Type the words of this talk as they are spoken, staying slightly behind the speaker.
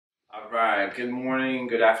All right, good morning,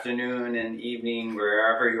 good afternoon, and evening,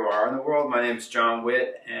 wherever you are in the world. My name is Jon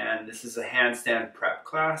Witt, and this is a handstand prep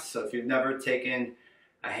class. So if you've never taken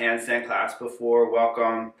a handstand class before,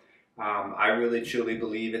 welcome. I really truly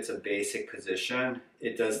believe it's a basic position.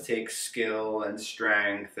 It does take skill and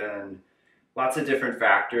strength, and lots of different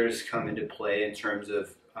factors come into play in terms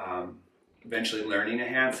of eventually learning a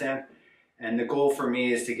handstand. And the goal for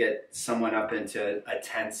me is to get someone up into a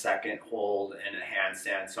 10-second hold in a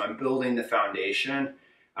handstand. So I'm building the foundation.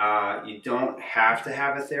 You don't have to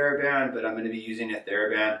have a TheraBand, but I'm going to be using a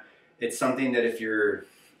TheraBand. It's something that if you're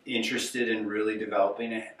interested in really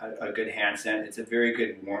developing a good handstand, it's a very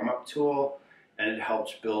good warm-up tool, and it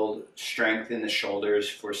helps build strength in the shoulders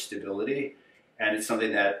for stability. And it's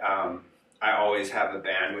something that I always have a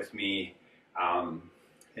band with me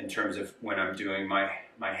in terms of when I'm doing my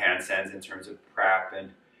handstands, in terms of prep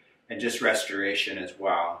and just restoration as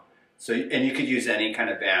well. So, and you could use any kind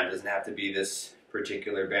of band. It doesn't have to be this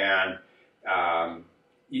particular band.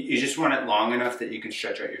 You just want it long enough that you can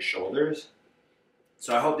stretch out your shoulders.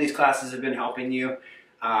 So I hope these classes have been helping you.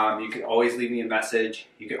 You could always leave me a message.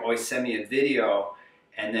 You could always send me a video,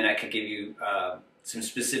 and then I could give you some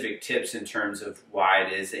specific tips in terms of why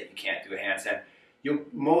it is that you can't do a handstand. You'll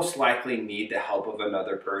most likely need the help of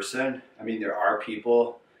another person. I mean, there are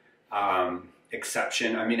people,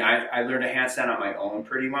 exception. I mean, I learned a handstand on my own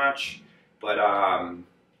pretty much, but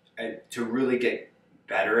to really get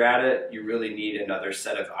better at it, you really need another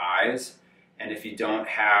set of eyes. And if you don't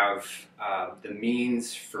have the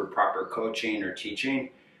means for proper coaching or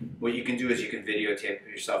teaching, what you can do is you can videotape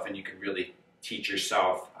yourself and you can really teach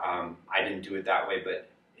yourself. I didn't do it that way, but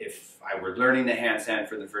if I were learning the handstand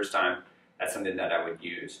for the first time, that's something that I would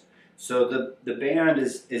use. So the band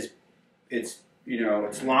is you know,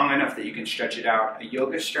 it's long enough that you can stretch it out. A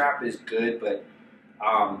yoga strap is good, but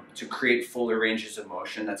to create fuller ranges of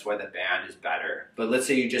motion, that's why the band is better. But let's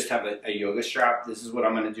say you just have a yoga strap. This is what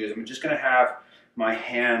I'm going to do. Is I'm just going to have my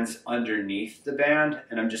hands underneath the band,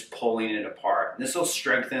 and I'm just pulling it apart. This will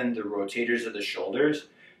strengthen the rotators of the shoulders.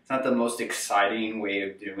 It's not the most exciting way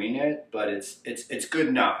of doing it, but it's good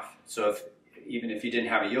enough. So even if you didn't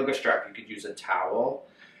have a yoga strap, you could use a towel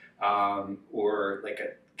or like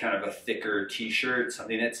a kind of a thicker t-shirt,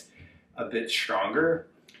 something that's a bit stronger.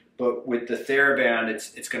 But with the TheraBand,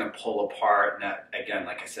 it's going to pull apart, and that, again,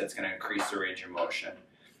 like I said, it's going to increase the range of motion.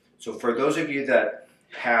 So for those of you that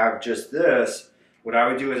have just this, what I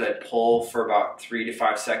would do is I'd pull for about 3 to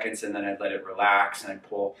 5 seconds, and then I'd let it relax, and I'd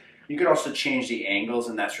pull. You could also change the angles,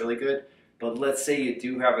 and that's really good. But let's say you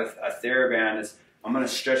do have a TheraBand. I'm going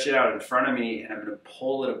to stretch it out in front of me, and I'm going to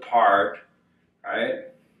pull it apart, right?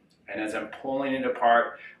 And as I'm pulling it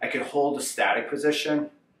apart, I could hold a static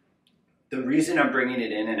position. The reason I'm bringing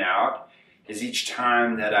it in and out is each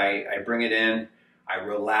time that I bring it in, I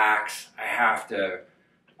relax. I have to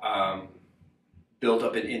build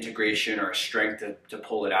up an integration or a strength to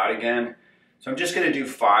pull it out again. So I'm just going to do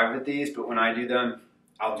 5 of these, but when I do them,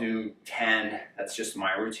 I'll do 10. That's just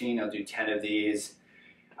my routine. I'll do 10 of these.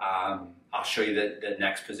 I'll show you the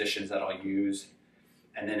next positions that I'll use.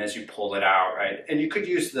 And then as you pull it out, right? And you could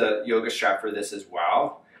use the yoga strap for this as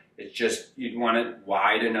well. It's just, you'd want it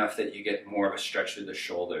wide enough that you get more of a stretch through the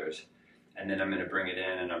shoulders. And then I'm going to bring it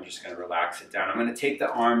in, and I'm just going to relax it down. I'm going to take the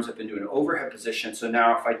arms up into an overhead position. So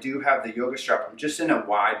now if I do have the yoga strap, I'm just in a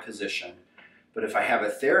wide position. But if I have a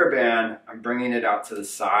TheraBand, I'm bringing it out to the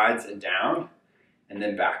sides and down, and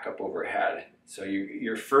then back up overhead. So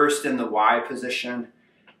you're first in the Y position,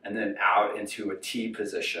 and then out into a T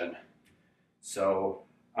position. So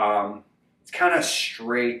it's kind of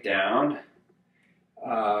straight down.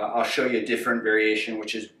 I'll show you a different variation,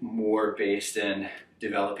 which is more based in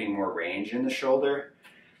developing more range in the shoulder.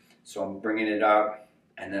 So I'm bringing it up,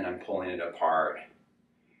 and then I'm pulling it apart,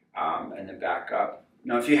 and then back up.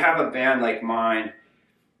 Now, if you have a band like mine,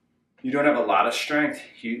 you don't have a lot of strength,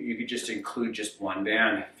 you could just include just one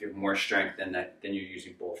band. If you have more strength than that, then you're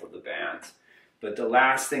using both of the bands. But the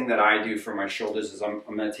last thing that I do for my shoulders is I'm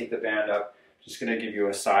going to take the band up. Just going to give you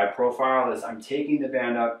a side profile. Is I'm taking the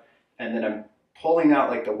band up, and then I'm pulling out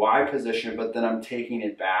like the Y position, but then I'm taking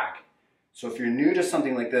it back. So if you're new to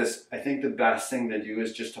something like this, I think the best thing to do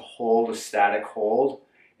is just to hold a static hold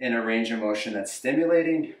in a range of motion that's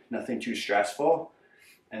stimulating, nothing too stressful,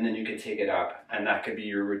 and then you can take it up, and that could be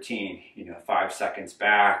your routine. You know, 5 seconds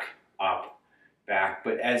back, up, back.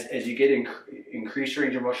 But as you get increased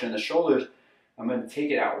range of motion in the shoulders, I'm going to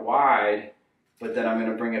take it out wide, but then I'm going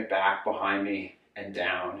to bring it back behind me and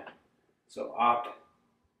down. So up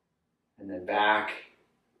and then back.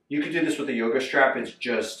 You could do this with a yoga strap. It's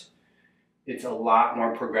it's a lot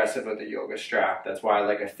more progressive with the yoga strap. That's why I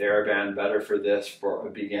like a TheraBand better for this for a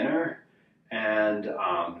beginner. And,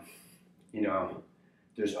 you know,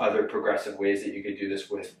 there's other progressive ways that you could do this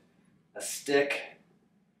with a stick,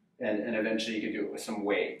 and eventually you could do it with some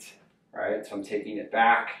weight, right? So I'm taking it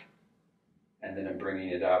back, and then I'm bringing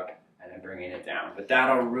it up, and I'm bringing it down. But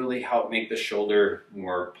that'll really help make the shoulder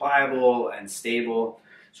more pliable and stable.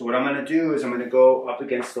 So what I'm gonna do is I'm gonna go up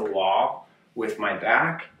against the wall with my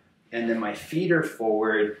back, and then my feet are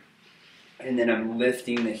forward, and then I'm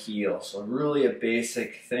lifting the heel. So really a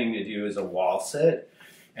basic thing to do is a wall sit.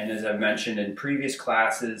 And as I've mentioned in previous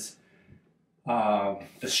classes, the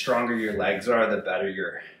stronger your legs are, the better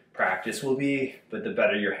your practice will be, but the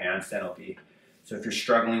better your handstand will be. So if you're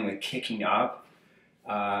struggling with kicking up,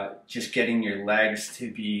 just getting your legs to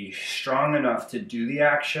be strong enough to do the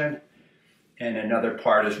action. And another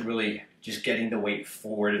part is really just getting the weight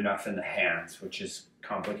forward enough in the hands, which is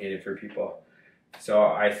complicated for people. So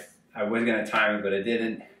I was gonna time it, but I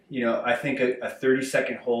didn't. You know, I think a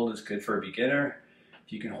 30-second hold is good for a beginner.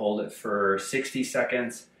 If you can hold it for 60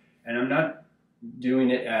 seconds, and I'm not doing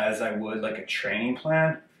it as I would like a training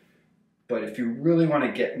plan, but if you really want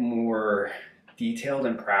to get more detailed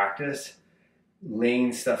in practice,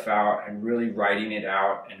 laying stuff out and really writing it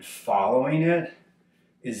out and following it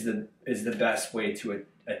is the best way to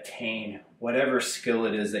attain whatever skill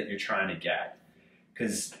it is that you're trying to get.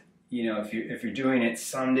 Because, you know, if you're doing it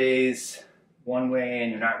some days one way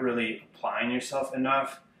and you're not really applying yourself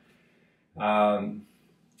enough,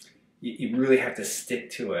 you really have to stick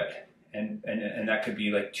to it. And that could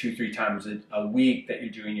be like 2-3 times a week that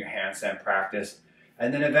you're doing your handstand practice.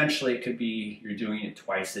 And then eventually it could be you're doing it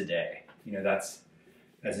twice a day. You know, that's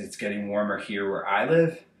as it's getting warmer here where I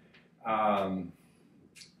live.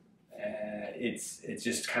 It's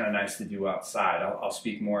just kind of nice to do outside. I'll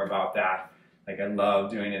speak more about that. Like I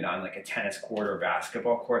love doing it on like a tennis court or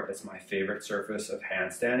basketball court. That's my favorite surface of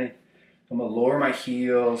handstanding. I'm gonna lower my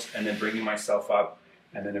heels and then bringing myself up,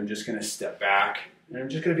 and then I'm just gonna step back and I'm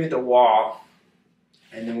just gonna be at the wall.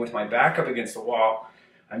 And then with my back up against the wall,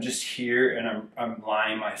 I'm just here and I'm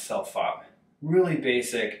lining myself up. Really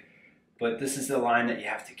basic, but this is the line that you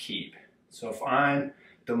have to keep. So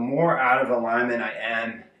the more out of alignment I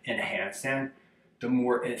am in a handstand, the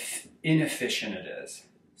more inefficient it is.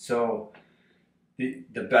 So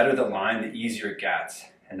the better the line, the easier it gets.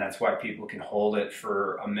 And that's why people can hold it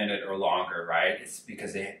for a minute or longer, right? It's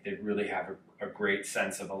because they really have a great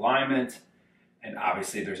sense of alignment. And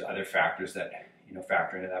obviously there's other factors that, you know,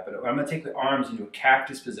 factor into that. But I'm gonna take the arms into a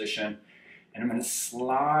cactus position and I'm gonna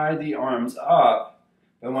slide the arms up,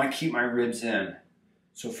 but I wanna keep my ribs in.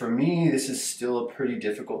 So for me, this is still a pretty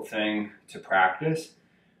difficult thing to practice.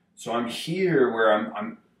 So I'm here where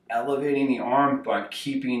I'm elevating the arm, but I'm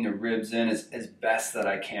keeping the ribs in as best that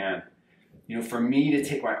I can. You know, for me to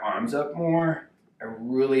take my arms up more, I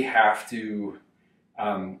really have to,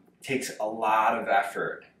 takes a lot of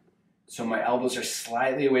effort. So my elbows are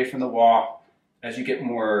slightly away from the wall. As you get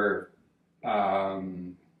more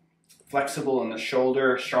flexible in the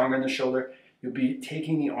shoulder, stronger in the shoulder, you'll be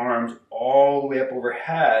taking the arms all the way up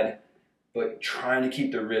overhead, but trying to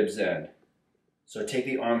keep the ribs in. So take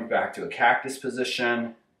the arms back to a cactus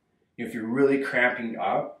position. If you're really cramping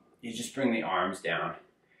up, you just bring the arms down.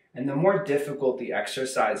 And the more difficult the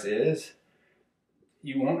exercise is,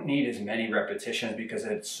 you won't need as many repetitions because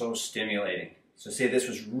it's so stimulating. So say this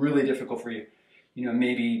was really difficult for you, you know,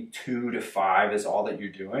 maybe 2 to 5 is all that you're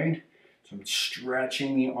doing. So I'm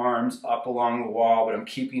stretching the arms up along the wall, but I'm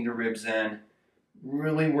keeping the ribs in,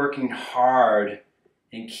 really working hard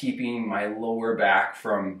and keeping my lower back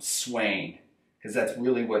from swaying, because that's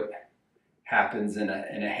really what happens in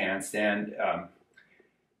a handstand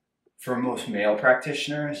for most male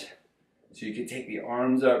practitioners. So you can take the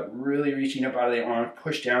arms up, really reaching up out of the arms,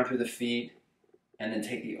 push down through the feet, and then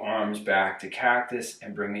take the arms back to cactus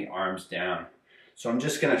and bring the arms down. So I'm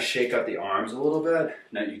just gonna shake up the arms a little bit.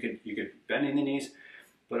 Now you could bend in the knees,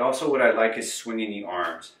 but also what I like is swinging the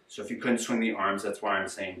arms. So if you couldn't swing the arms, that's why I'm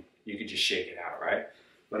saying you could just shake it out, right?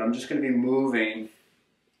 But I'm just gonna be moving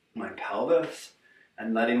my pelvis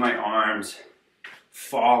and letting my arms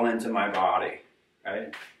fall into my body,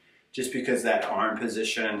 right? Just because that arm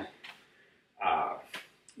position,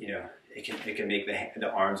 you know, it can make the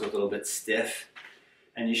arms a little bit stiff,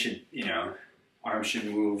 and you should, you know, arms should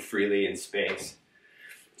move freely in space.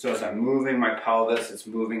 So as I'm moving my pelvis, it's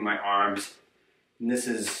moving my arms, and this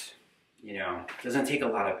is, you know, doesn't take a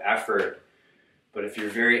lot of effort, but if you're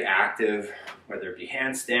very active, whether it be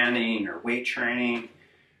handstanding or weight training,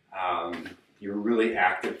 you're a really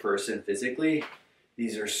active person physically,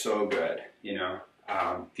 these are so good, you know.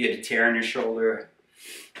 If you had a tear in your shoulder,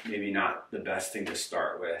 maybe not the best thing to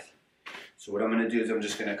start with. So what I'm going to do is I'm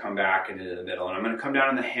just going to come back into the middle, and I'm going to come down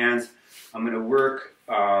on the hands. I'm going to work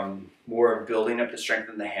more of building up the strength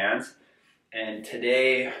in the hands. And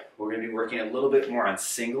today we're going to be working a little bit more on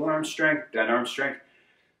single arm strength, bent arm strength,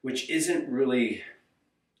 which isn't really,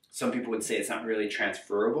 some people would say it's not really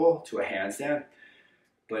transferable to a handstand.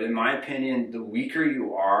 But in my opinion, the weaker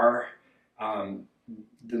you are,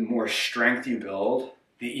 the more strength you build,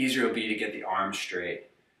 the easier it'll be to get the arm straight.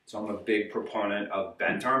 So I'm a big proponent of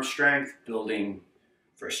bent arm strength, building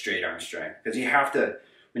for straight arm strength. Because you have to,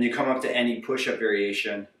 when you come up to any push-up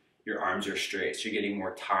variation, your arms are straight. So you're getting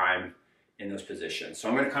more time in those positions. So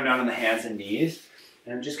I'm going to come down on the hands and knees.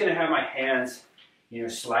 And I'm just going to have my hands,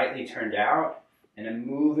 slightly turned out. And I'm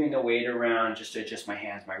moving the weight around just to adjust my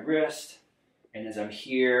hands, my wrist. And as I'm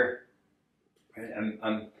here,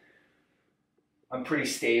 I'm pretty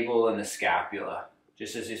stable in the scapula,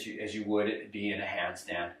 just as you would be in a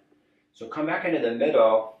handstand. So come back into the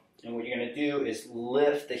middle, and what you're going to do is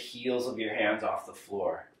lift the heels of your hands off the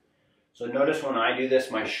floor. So notice when I do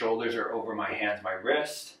this, my shoulders are over my hands, my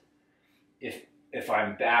wrist. If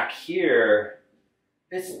I'm back here,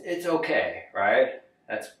 it's okay, right?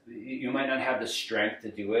 You might not have the strength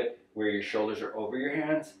to do it where your shoulders are over your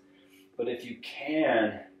hands, but if you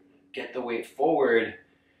can get the weight forward,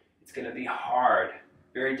 it's going to be hard,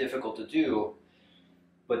 very difficult to do.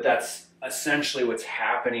 But that's essentially what's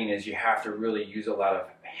happening, is you have to really use a lot of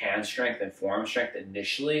hand strength and forearm strength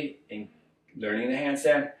initially in learning the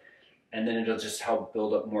handstand, and then it'll just help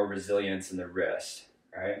build up more resilience in the wrist,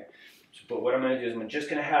 right? But what I'm going to do is I'm just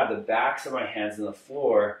going to have the backs of my hands on the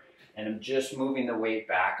floor, and I'm just moving the weight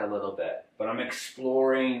back a little bit. But I'm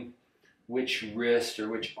exploring which wrist or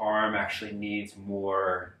which arm actually needs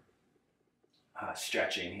more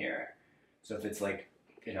stretching here. So if it's like,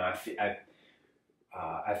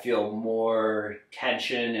 I feel more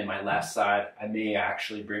tension in my left side, I may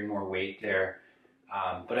actually bring more weight there.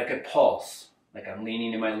 But I could pulse, like I'm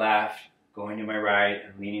leaning to my left, going to my right,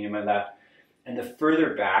 and leaning to my left. And the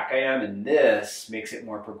further back I am in this makes it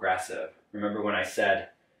more progressive. Remember when I said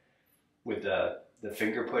with the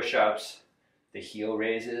finger push-ups, the heel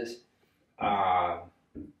raises,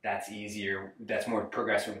 that's easier, that's more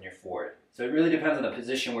progressive when you're forward. So it really depends on the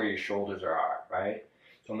position where your shoulders are, right?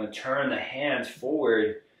 So I'm going to turn the hands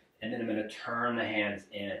forward, and then I'm going to turn the hands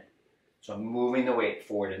in. So I'm moving the weight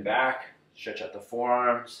forward and back, stretch out the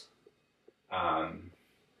forearms.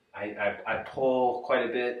 I pull quite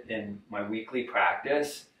a bit in my weekly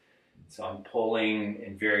practice. So I'm pulling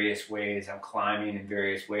in various ways, I'm climbing in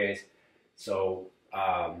various ways. So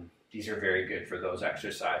these are very good for those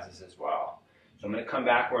exercises as well. So I'm going to come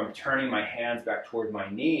back where I'm turning my hands back toward my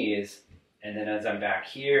knees, and then as I'm back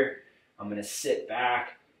here, I'm going to sit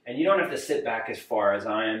back. And you don't have to sit back as far as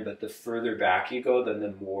I am, but the further back you go, then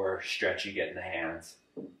the more stretch you get in the hands,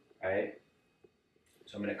 right?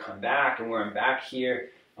 So I'm going to come back, and where I'm back here,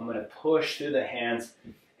 I'm going to push through the hands,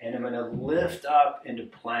 and I'm going to lift up into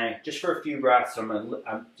plank just for a few breaths. So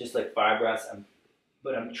I'm just like 5 breaths,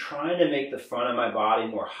 but I'm trying to make the front of my body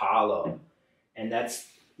more hollow. And that's,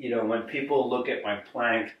 when people look at my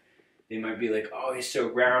plank, they might be like, oh, he's so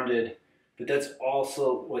rounded. But that's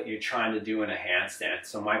also what you're trying to do in a handstand.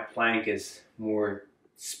 So my plank is more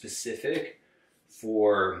specific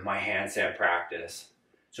for my handstand practice.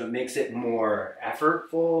 So it makes it more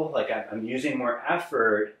effortful, like I'm using more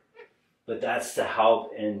effort, but that's to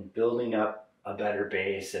help in building up a better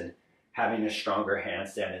base and having a stronger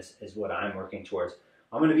handstand is what I'm working towards.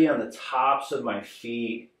 I'm going to be on the tops of my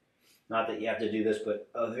feet, not that you have to do this, but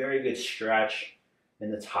a very good stretch in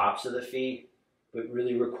the tops of the feet, but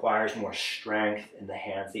really requires more strength in the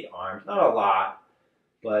hands, the arms, not a lot,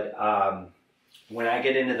 but when I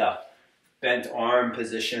get into the bent arm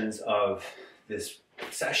positions of this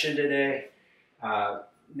session today,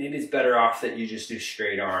 maybe it's better off that you just do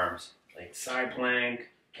straight arms, like side plank,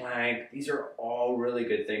 plank. These are all really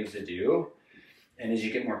good things to do. And as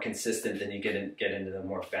you get more consistent, then you get into the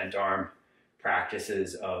more bent arm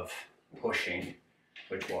practices of pushing,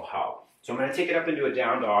 which will help. So I'm going to take it up into a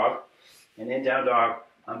down dog. And in down dog,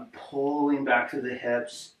 I'm pulling back through the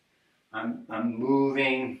hips. I'm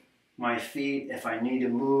moving my feet if I need to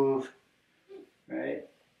move, right?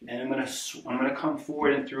 And I'm gonna come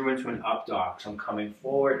forward and through into an up dog. So I'm coming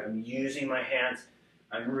forward, I'm using my hands,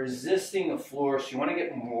 I'm resisting the floor. So you want to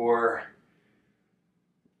get more,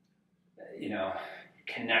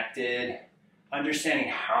 connected. Understanding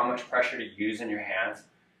how much pressure to use in your hands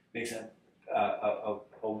makes a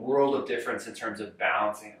world of difference in terms of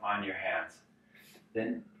balancing on your hands.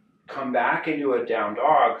 Then come back into a down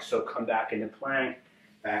dog. So come back into plank,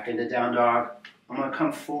 back into down dog. I'm going to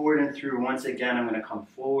come forward and through. Once again, I'm going to come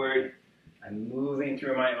forward. I'm moving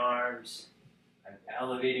through my arms. I'm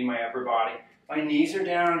elevating my upper body. My knees are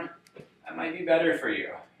down. That might be better for you.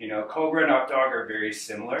 You know, Cobra and Up Dog are very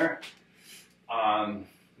similar.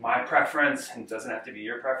 My preference, and it doesn't have to be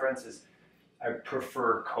your preference, is I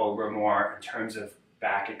prefer Cobra more in terms of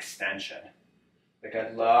back extension. Like I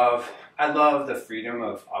love the freedom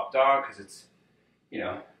of Up Dog because it's, you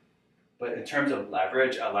know, but in terms of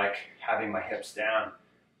leverage, I like having my hips down,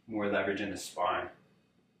 more leverage in the spine.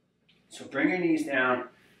 So bring your knees down,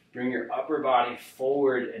 bring your upper body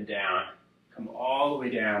forward and down, come all the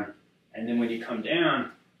way down. And then when you come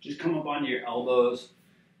down, just come up onto your elbows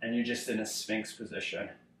and you're just in a Sphinx position.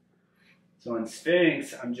 So in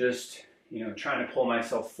Sphinx, I'm just, you know, trying to pull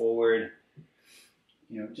myself forward.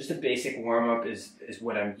 You know, just a basic warm-up is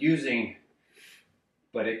what I'm using,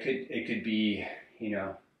 but it could be, you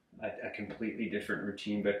know, a completely different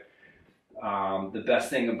routine. But the best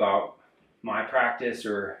thing about my practice,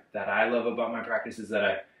 or that I love about my practice, is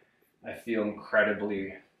that I feel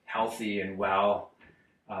incredibly healthy and well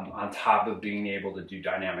on top of being able to do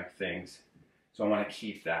dynamic things. So I want to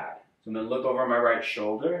keep that. So I'm going to look over my right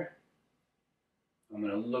shoulder. I'm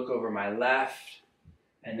going to look over my left.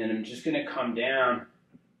 And then I'm just going to come down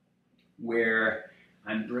where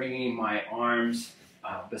I'm bringing my arms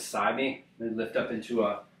beside me. I'm going to lift up into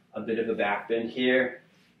a bit of a back bend here.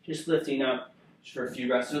 Just lifting up just for a few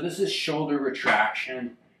breaths. So this is shoulder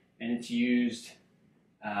retraction, and it's used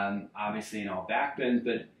obviously in all back bends,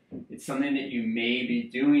 but it's something that you may be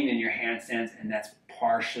doing in your handstands, and that's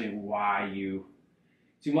partially why you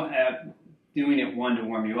want doing it, one, to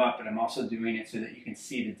warm you up, but I'm also doing it so that you can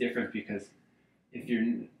see the difference, because if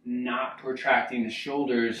you're not protracting the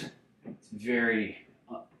shoulders, it's very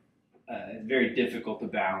difficult to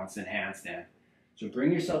balance in handstand. So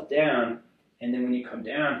bring yourself down, and then when you come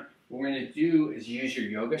down, what we're going to do is use your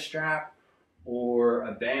yoga strap or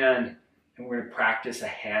a band, and we're going to practice a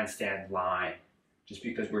handstand line, just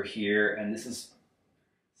because we're here. And this is,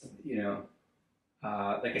 you know,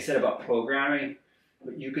 like I said about programming,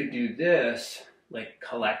 but you could do this like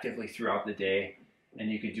collectively throughout the day, and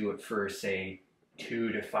you could do it for, say,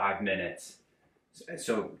 2 to 5 minutes.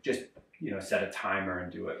 So just, you know, set a timer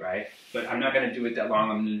and do it, right? But I'm not going to do it that long.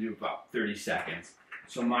 I'm going to do about 30 seconds.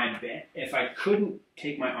 So if I couldn't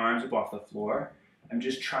take my arms up off the floor, I'm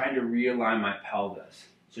just trying to realign my pelvis.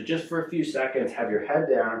 So just for a few seconds, have your head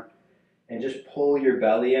down and just pull your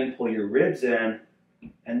belly in, pull your ribs in,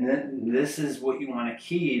 and then this is what you want to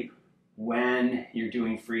keep when you're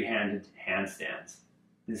doing free-handed handstands.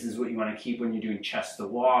 This is what you want to keep when you're doing chest to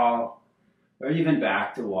wall, or even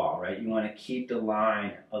back to wall, right? You want to keep the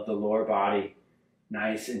line of the lower body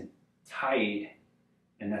nice and tight,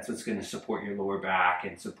 and that's what's going to support your lower back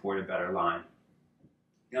and support a better line.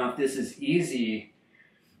 Now, if this is easy,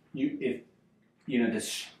 the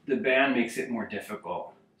band makes it more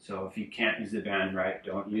difficult. So if you can't use the band, right,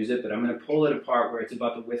 don't use it. But I'm going to pull it apart where it's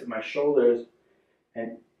about the width of my shoulders,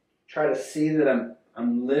 and try to see that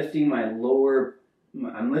I'm lifting my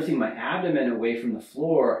abdomen away from the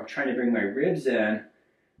floor. I'm trying to bring my ribs in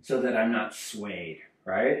so that I'm not swayed,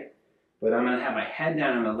 right? But I'm going to have my head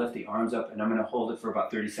down, I'm going to lift the arms up, and I'm going to hold it for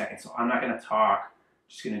about 30 seconds. So I'm not going to talk, I'm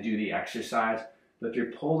just going to do the exercise. But if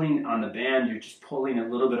you're pulling on the band, you're just pulling a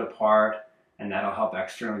little bit apart, and that'll help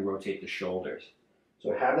externally rotate the shoulders.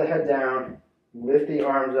 So have the head down, lift the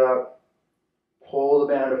arms up, pull the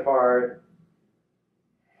band apart.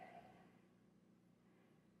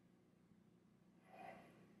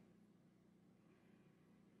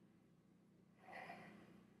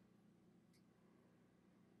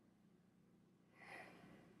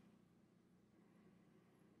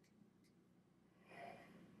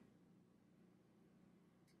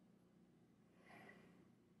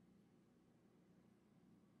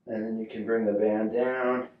 And then you can bring the band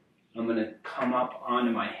down. I'm going to come up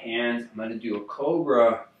onto my hands. I'm going to do a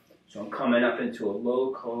cobra. So I'm coming up into a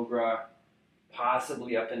low cobra,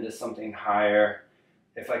 possibly up into something higher.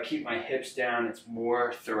 If I keep my hips down, it's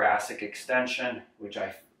more thoracic extension, which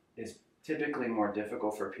is typically more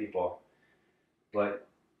difficult for people. But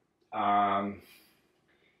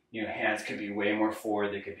you know, hands could be way more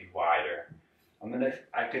forward. They could be wider.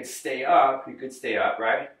 I could stay up. You could stay up,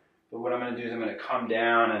 right? But what I'm going to do is I'm going to come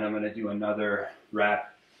down, and I'm going to do another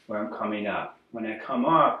rep where I'm coming up. When I come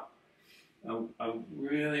up, I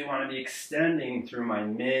really want to be extending through my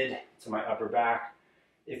mid to my upper back.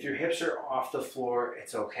 If your hips are off the floor,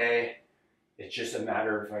 it's okay. It's just a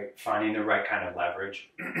matter of finding the right kind of leverage.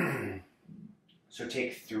 So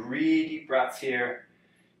take 3 deep breaths here.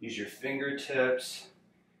 Use your fingertips.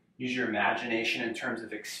 use your imagination in terms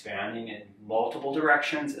of expanding in multiple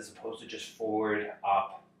directions as opposed to just forward,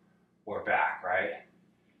 up, or back, right?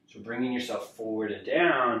 So bringing yourself forward and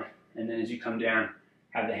down, and then as you come down,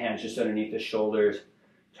 have the hands just underneath the shoulders,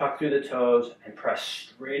 tuck through the toes, and press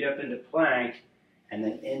straight up into plank, and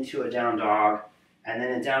then into a down dog. And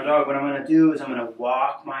then in down dog, what I'm going to do is I'm going to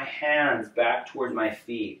walk my hands back towards my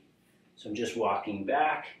feet. So I'm just walking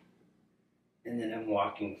back, and then I'm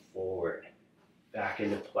walking forward, back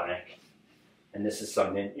into plank. And this is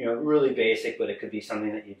something, really basic, but it could be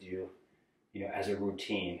something that you do, as a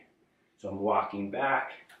routine. So I'm walking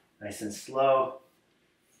back, nice and slow,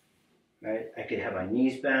 right? I could have my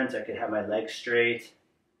knees bent, I could have my legs straight,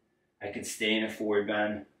 I could stay in a forward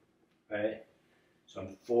bend, right? So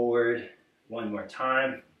I'm forward, one more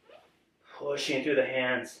time, pushing through the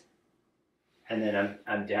hands, and then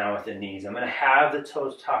I'm down with the knees. I'm gonna have the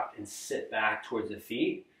toes tucked and sit back towards the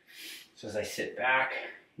feet. So as I sit back,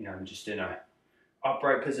 I'm just in a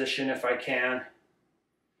upright position if I can.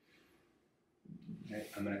 Right.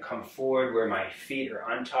 I'm gonna come forward where my feet are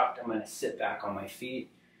untucked. I'm gonna sit back on my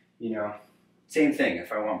feet. Same thing.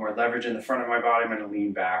 If I want more leverage in the front of my body, I'm gonna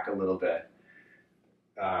lean back a little bit.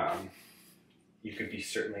 You could be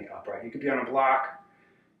certainly upright. You could be on a block,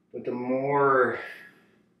 but the more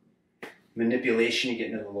manipulation you get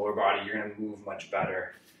into the lower body, you're going to move much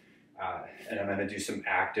better. And I'm going to do some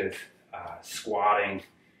active squatting.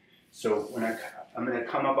 So when I'm going to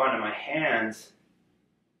come up onto my hands,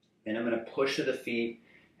 and I'm going to push to the feet.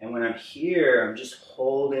 And when I'm here, I'm just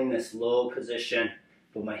holding this low position,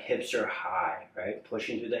 but my hips are high, right?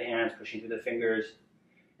 Pushing through the hands, pushing through the fingers.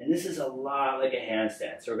 And this is a lot like a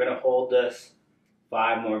handstand. So we're going to hold this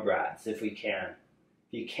 5 more breaths if we can.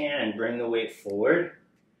 If you can, bring the weight forward.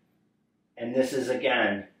 And this is,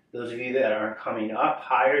 again, those of you that aren't coming up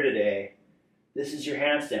higher today, this is your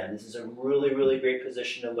handstand. This is a really, really great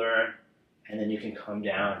position to learn. And then you can come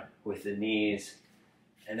down with the knees.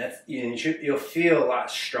 And that's, you'll feel a lot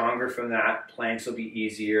stronger from that. Planks will be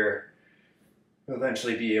easier. You'll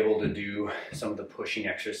eventually be able to do some of the pushing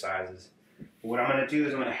exercises. But what I'm going to do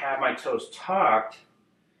is I'm going to have my toes tucked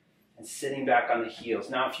and sitting back on the heels.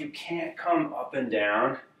 Now, if you can't come up and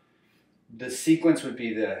down, the sequence would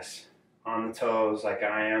be this. On the toes, like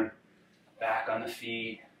I am. Back on the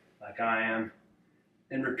feet, like I am.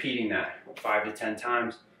 And repeating that 5 to 10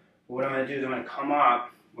 times. But what I'm going to do is I'm going to come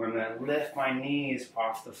up, where I'm going to lift my knees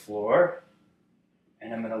off the floor,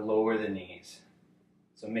 and I'm going to lower the knees.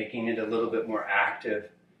 So making it a little bit more active,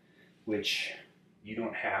 which you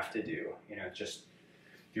don't have to do. Just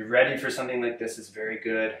if you're ready for something like this, it's very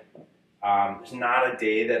good. There's not a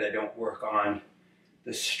day that I don't work on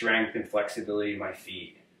the strength and flexibility of my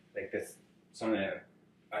feet. Like that's something that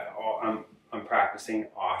I'm practicing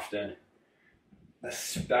often,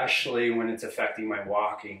 especially when it's affecting my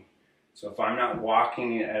walking. So if I'm not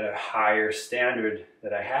walking at a higher standard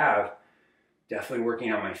that I have, definitely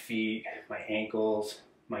working on my feet, my ankles,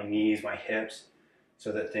 my knees, my hips,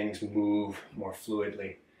 so that things move more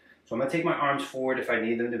fluidly. So I'm going to take my arms forward if I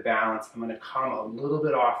need them to balance. I'm going to come a little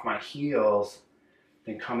bit off my heels,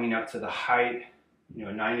 then coming up to the height,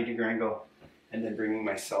 90-degree angle, and then bringing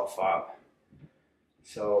myself up.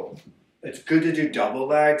 So it's good to do double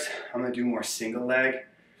legs. I'm going to do more single leg.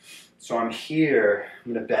 So I'm here,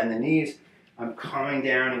 I'm going to bend the knees. I'm coming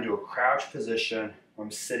down into a crouch position where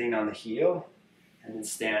I'm sitting on the heel and then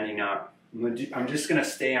standing up. I'm just going to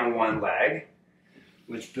stay on one leg,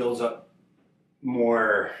 which builds up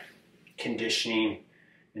more conditioning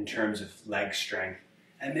in terms of leg strength.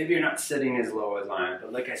 And maybe you're not sitting as low as I am,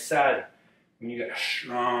 but like I said, when you got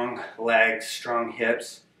strong legs, strong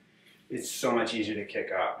hips, it's so much easier to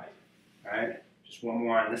kick up, right? Just one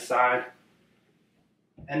more on this side.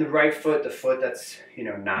 And the right foot, the foot that's,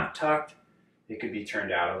 not tucked, it could be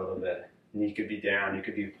turned out a little bit. Knee could be down, you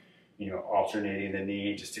could be, alternating the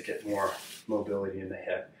knee just to get more mobility in the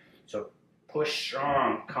hip. So push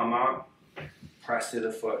strong, come up, press to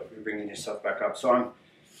the foot, and bringing yourself back up. So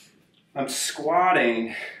I'm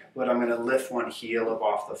squatting, but I'm going to lift one heel up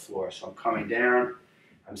off the floor. So I'm coming down,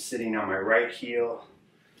 I'm sitting on my right heel,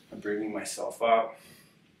 I'm bringing myself up,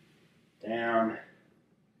 down.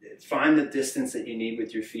 Find the distance that you need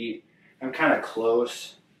with your feet. I'm kind of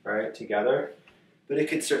close, right, together, but it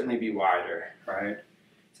could certainly be wider, right?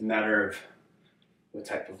 It's a matter of what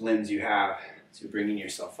type of limbs you have. So you're bringing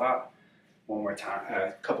yourself up. One more time,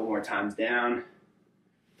 a couple more times down.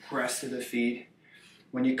 Press to the feet.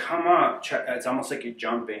 When you come up, it's almost like you're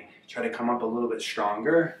jumping. Try to come up a little bit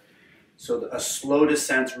stronger. So a slow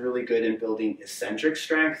descent's really good in building eccentric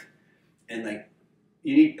strength. And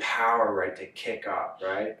you need power, right, to kick up,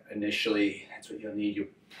 right? Initially, that's what you'll need. You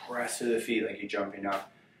press to the feet like you're jumping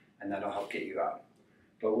up. and that'll help get you up.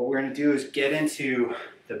 But what we're gonna do is get into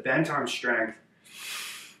the bent arm strength,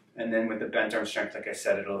 and then with the bent arm strength, like I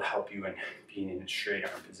said, it'll help you in being in a straight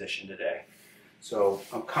arm position today. So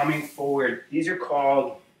I'm coming forward. These are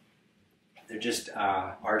called, they're just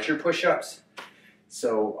archer push-ups.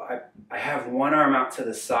 So I have one arm out to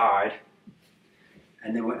the side,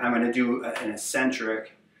 and then I'm gonna do an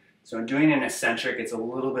eccentric. So I'm doing an eccentric, it's a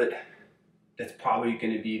little bit, that's probably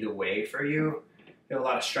gonna be the way for you. You have a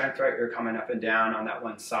lot of strength, right? You're coming up and down on that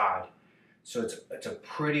one side. So it's a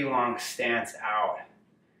pretty long stance out.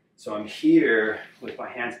 So I'm here with my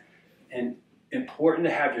hands, and important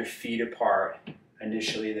to have your feet apart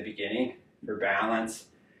initially in the beginning for balance,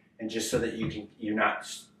 and just so that you're not,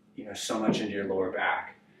 so much into your lower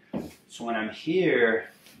back. So when I'm here,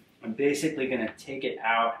 I'm basically gonna take it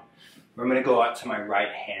out, or I'm gonna go out to my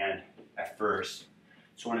right hand at first.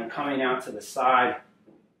 So when I'm coming out to the side,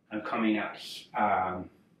 I'm coming out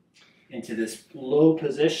into this low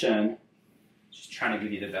position, just trying to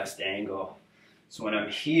give you the best angle. So when I'm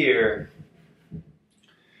here,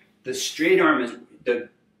 the straight arm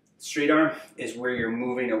is where you're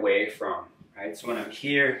moving away from, right? So when I'm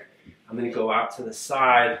here, I'm gonna go out to the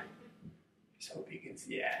side. Just hope you can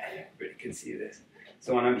see, yeah, everybody can see this.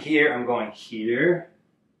 So when I'm here, I'm going here,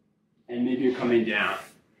 and maybe you're coming down.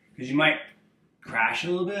 Because you might crash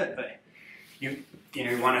a little bit, but you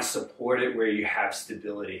wanna support it where you have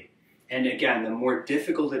stability. And again, the more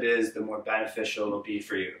difficult it is, the more beneficial it'll be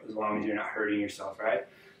for you, as long as you're not hurting yourself, right?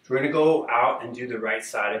 So we're gonna go out and do the right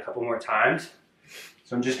side a couple more times.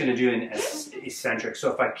 So I'm just gonna do an eccentric.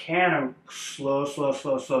 So if I can, I'm slow,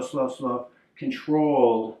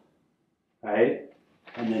 controlled, right?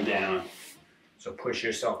 And then down. So push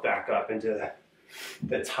yourself back up into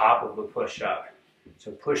the top of the push-up.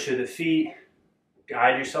 So push to the feet,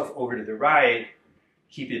 guide yourself over to the right,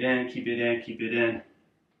 keep it in, keep it in, keep it in,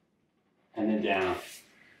 and then down.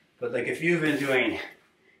 But like if you've been doing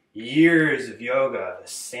years of yoga the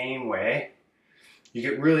same way, you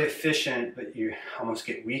get really efficient, but you almost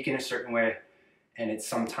get weak in a certain way, and it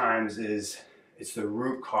sometimes it's the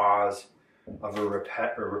root cause of a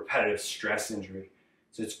repetitive stress injury.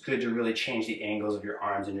 So it's good to really change the angles of your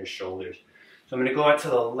arms and your shoulders. So I'm gonna go out to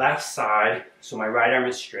the left side, so my right arm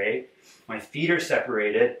is straight, my feet are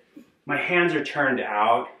separated, my hands are turned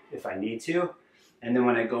out if I need to, and then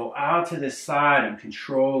when I go out to this side, I'm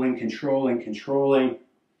controlling,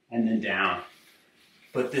 and then down.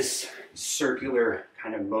 But this circular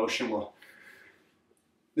kind of motion will,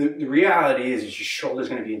 the reality is your shoulder's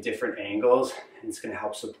gonna be in different angles, and it's gonna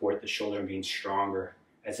help support the shoulder being stronger,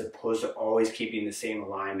 as opposed to always keeping the same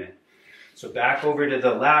alignment. So back over to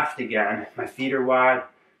the left again, my feet are wide,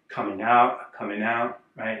 coming out,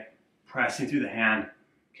 right? Pressing through the hand,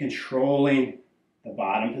 controlling the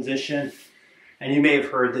bottom position. And you may have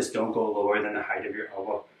heard this, don't go lower than the height of your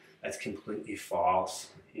elbow. That's completely false,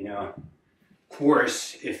 Of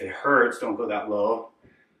course, if it hurts, don't go that low.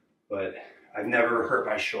 But I've never hurt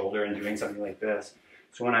my shoulder in doing something like this.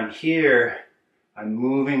 So when I'm here, I'm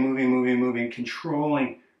moving,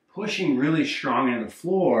 controlling, pushing really strong into the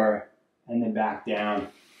floor, and then back down,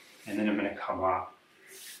 and then I'm gonna come up.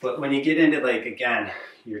 But when you get into, like, again,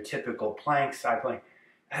 your typical plank, side plank,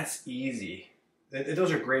 that's easy.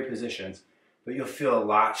 Those are great positions, but you'll feel a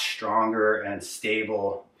lot stronger and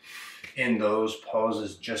stable in those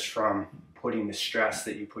poses just from putting the stress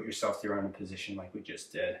that you put yourself through in a position like we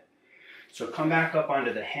just did. So come back up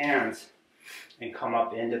onto the hands and come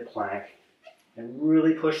up into plank and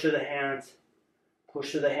really push to the hands,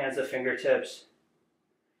 the fingertips,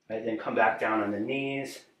 right? Then come back down on the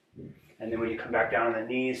knees. And then when you come back down on the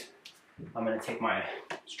knees, I'm gonna take my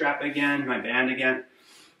strap again, my band again.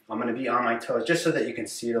 I'm gonna be on my toes, just so that you can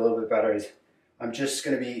see it a little bit better. I'm just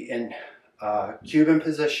gonna be in Cuban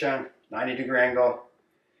position, 90-degree angle,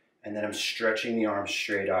 and then I'm stretching the arms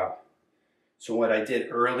straight up. So what I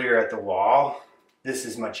did earlier at the wall, this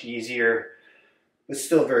is much easier, but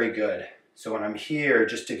still very good. So when I'm here,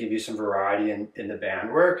 just to give you some variety in the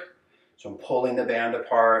band work, so I'm pulling the band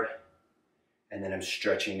apart, and then I'm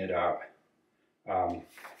stretching it up.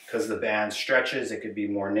 Because the band stretches, it could be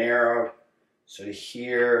more narrowed. So to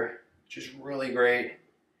here, just really great.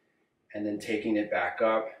 And then taking it back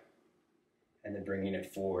up, and then bringing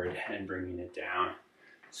it forward and bringing it down.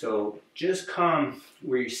 So just come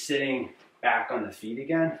where you're sitting back on the feet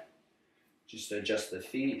again. Just adjust the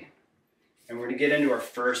feet. And we're gonna get into our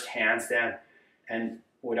first handstand. And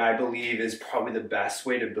what I believe is probably the best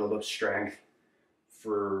way to build up strength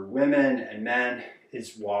for women and men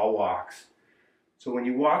is wall walks. So when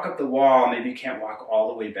you walk up the wall, maybe you can't walk all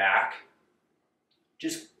the way back.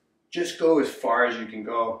 Just go as far as you can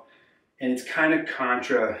go And it's kind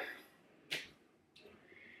of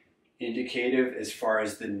indicative as far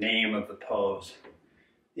as the name of the pose.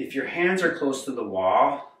 If your hands are close to the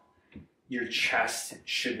wall, your chest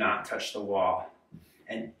should not touch the wall.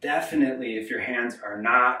 And definitely if your hands are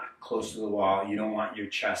not close to the wall, you don't want your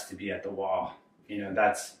chest to be at the wall. You know,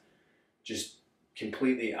 that's just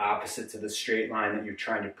completely opposite to the straight line that you're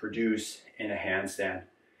trying to produce in a handstand.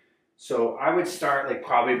 So I would start like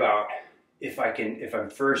probably about, if I'm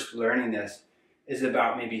first learning this, is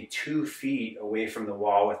about maybe 2 feet away from the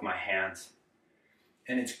wall with my hands.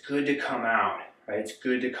 And it's good to come out, right? It's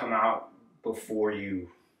good to come out before you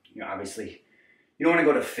know, obviously, you don't want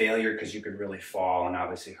to go to failure because you could really fall and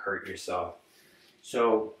obviously hurt yourself.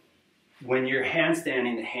 So when you're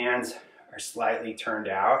handstanding, the hands are slightly turned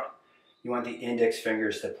out. You want the index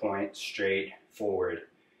fingers to point straight forward.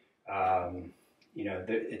 You know,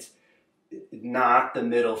 it's not the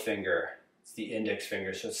middle finger. It's the index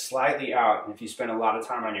finger, so it's slightly out. And if you spend a lot of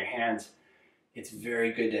time on your hands, it's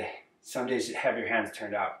very good to some days have your hands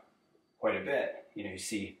turned out quite a bit. You know, you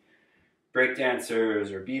see breakdancers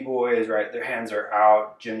or b-boys, right? Their hands are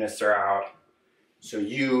out, gymnasts are out. So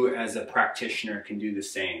you as a practitioner can do the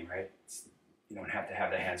same, right? You don't have to have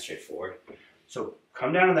the hands straight forward. So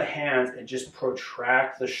come down to the hands and just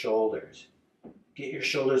protract the shoulders. Get your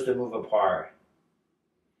shoulders to move apart.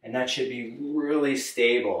 And that should be really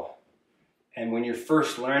stable. And when you're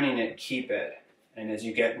first learning it, keep it. And as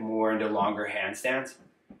you get more into longer handstands,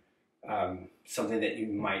 something that you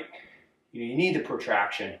might, you need the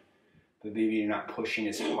protraction, but maybe you're not pushing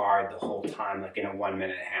as hard the whole time, like in a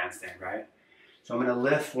 1-minute handstand, right? So I'm going to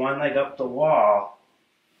lift one leg up the wall.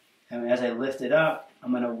 And as I lift it up,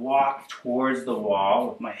 I'm going to walk towards the wall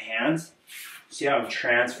with my hands. See how I'm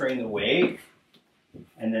transferring the weight?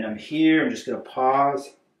 And then I'm here, I'm just going to pause.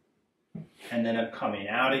 And then I'm coming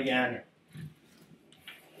out again.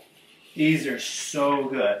 These are so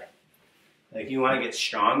good. Like, you want to get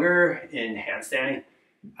stronger in handstanding,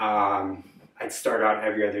 I'd start out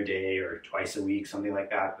every other day or twice a week, something like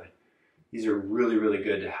that. But these are really, really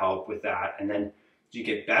good to help with that. And then as you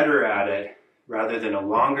get better at it, rather than a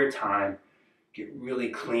longer time, get really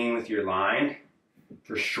clean with your line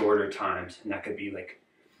for shorter times. And that could be like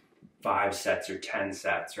 5 sets or 10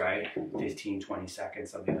 sets, right? 15, 20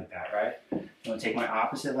 seconds, something like that, right? I'm going to take my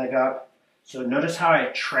opposite leg up. So notice how I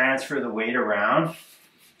transfer the weight around.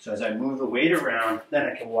 So as I move the weight around, then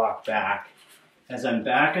I can walk back. As I'm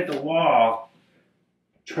back at the wall,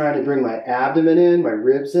 trying to bring my abdomen in, my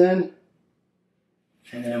ribs in,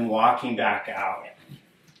 and then I'm walking back out.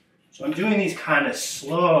 So I'm doing these kind of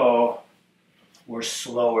slow or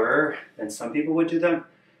slower than some people would do them,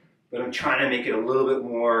 but I'm trying to make it a little bit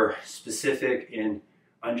more specific in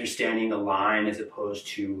understanding the line as opposed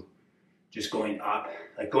to just going up.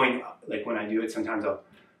 Like when I do it, sometimes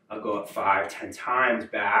I'll go up 5, 10 times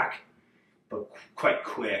back, but quite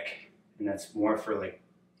quick. And that's more for like,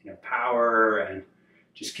 you know, power and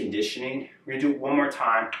just conditioning. We're gonna do it one more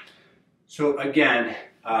time. So again,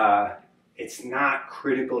 it's not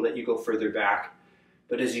critical that you go further back,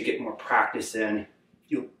 but as you get more practice in,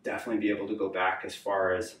 you'll definitely be able to go back as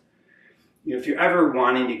far as, you know, if you're ever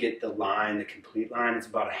wanting to get the line, the complete line, it's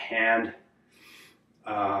about a hand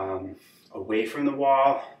away from the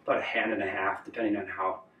wall, about a hand and a half, depending on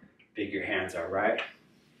how big your hands are, right?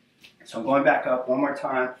 So I'm going back up one more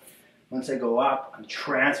time. Once I go up, I'm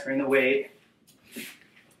transferring the weight.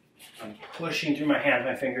 I'm pushing through my hands,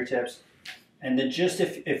 my fingertips. And then just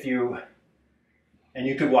if you, and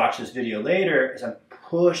you could watch this video later, as I'm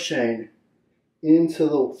pushing into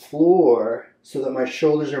the floor so that my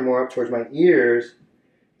shoulders are more up towards my ears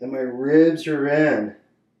and my ribs are in.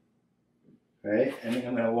 Right? And then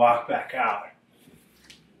I'm going to walk back out.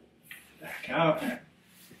 Back out.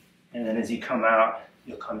 And then as you come out,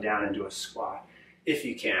 you'll come down and do a squat, if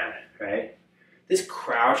you can, right? This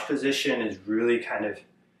crouch position is really kind of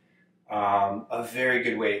a very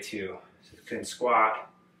good way too. So you can squat,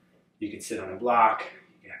 you can sit on a block,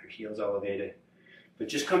 you can have your heels elevated, but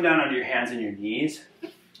just come down onto your hands and your knees.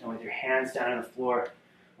 And with your hands down on the floor,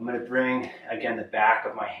 I'm going to bring, again, the back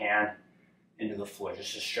of my hand into the floor,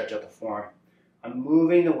 just to stretch out the forearm. I'm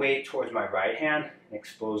moving the weight towards my right hand and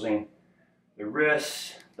exposing the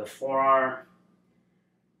wrist, the forearm,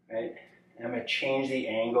 right? And I'm going to change the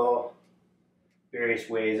angle various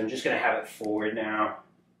ways. I'm just going to have it forward now.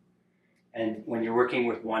 And when you're working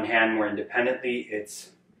with one hand more independently, it's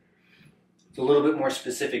a little bit more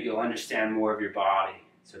specific. You'll understand more of your body.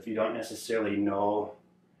 So if you don't necessarily know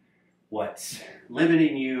what's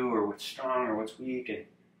limiting you or what's strong or what's weak, and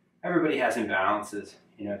everybody has imbalances,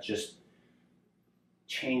 you know, it's just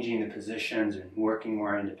changing the positions and working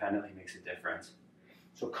more independently makes a difference.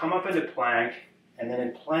 So come up into plank, and then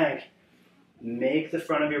in plank, make the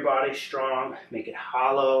front of your body strong, make it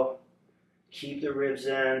hollow, keep the ribs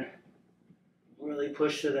in, really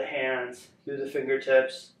push through the hands, through the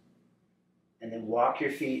fingertips, and then walk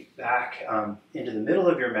your feet back into the middle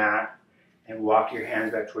of your mat and walk your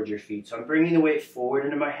hands back towards your feet. So I'm bringing the weight forward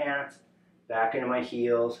into my hands, back into my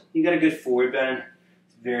heels. You got a good forward bend.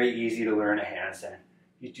 It's very easy to learn a handstand.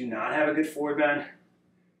 If you do not have a good forward bend,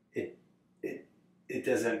 it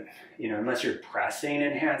doesn't, unless you're pressing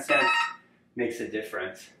in handstand, makes a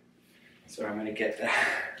difference. So I'm gonna get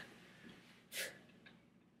that.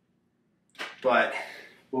 But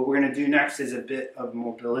what we're gonna do next is a bit of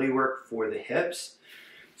mobility work for the hips.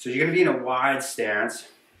 So you're gonna be in a wide stance.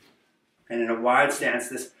 And in a wide stance,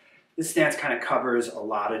 this stance kind of covers a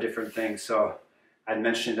lot of different things. So I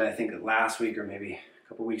mentioned, I think last week or maybe a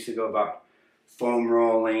couple weeks ago, about foam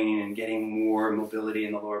rolling and getting more mobility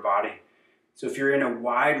in the lower body. So if you're in a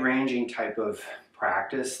wide-ranging type of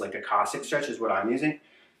practice, like a Cossack stretch is what I'm using,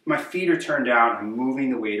 my feet are turned out, I'm moving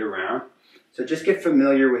the weight around. So just get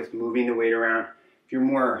familiar with moving the weight around. If you're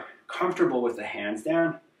more comfortable with the hands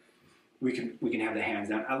down, we can have the hands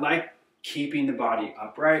down. I like keeping the body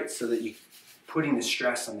upright so that you're putting the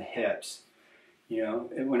stress on the hips.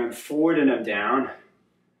 And when I'm forward and I'm down,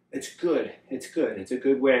 it's good. It's good. It's a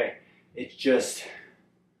good way. It's just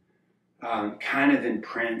kind of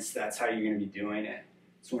imprints. That's how you're going to be doing it.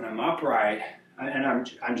 So when I'm upright and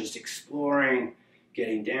I'm just exploring,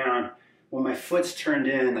 getting down. When my foot's turned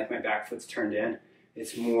in, like my back foot's turned in,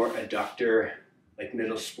 it's more adductor, like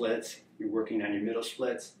middle splits. You're working on your middle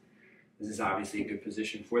splits. This is obviously a good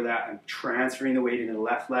position for that. I'm transferring the weight into the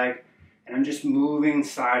left leg, and I'm just moving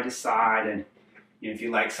side to side. And if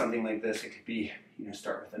you like something like this, it could be,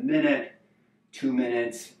 start with a minute, 2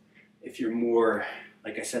 minutes. If you're more,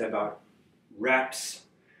 like I said, about reps,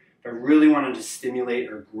 if I really wanted to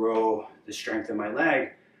stimulate or grow the strength of my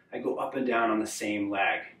leg, I go up and down on the same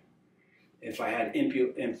leg. If I had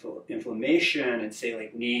inflammation and say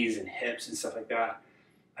like knees and hips and stuff like that,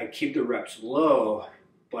 I keep the reps low,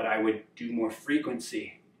 but I would do more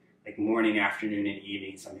frequency, like morning, afternoon, and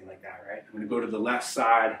evening, something like that, right? I'm gonna go to the left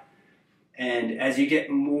side, and as you get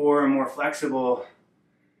more and more flexible,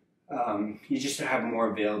 you just have more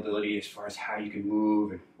availability as far as how you can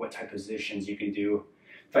move and what type of positions you can do.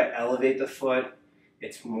 If I elevate the foot,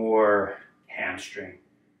 it's more hamstring,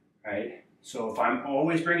 right? So if I'm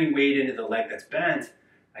always bringing weight into the leg that's bent,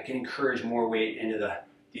 I can encourage more weight into the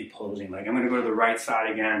opposing leg. I'm gonna go to the right side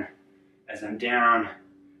again as I'm down.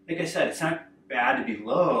 Like I said, it's not bad to be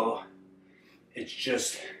low. It's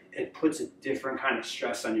just, it puts a different kind of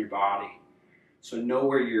stress on your body. So know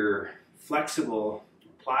where you're flexible,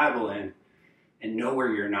 pliable in, and know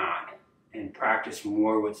where you're not, and practice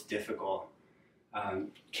more what's difficult.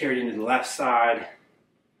 Carry it into the left side,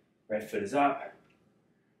 right foot is up,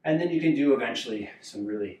 and then you can do eventually some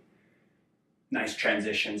really nice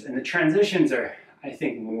transitions. And the transitions are, I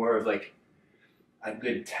think, more of like a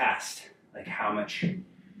good test, like how much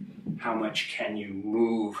can you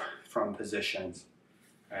move from positions,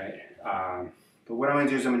 right? But what I'm gonna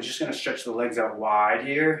do is I'm just gonna stretch the legs out wide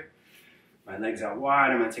here. My legs out wide,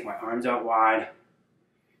 I'm gonna take my arms out wide.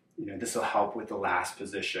 This will help with the last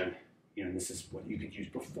position. This is what you could use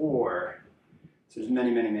before. So there's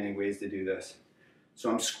many, many, many ways to do this.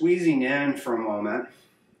 So I'm squeezing in for a moment,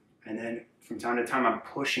 and then from time to time I'm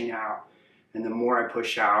pushing out. And the more I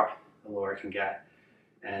push out, the lower I can get.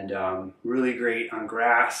 And really great on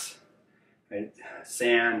grass, right?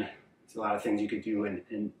 Sand. There's a lot of things you could do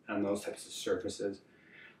on those types of surfaces.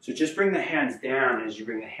 So just bring the hands down. As you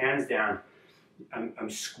bring the hands down, I'm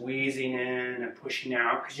squeezing in and pushing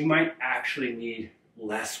out, because you might actually need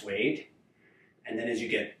less weight. And then as you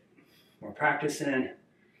get more practice in,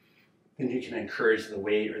 then you can encourage the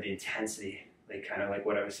weight or the intensity, like kind of like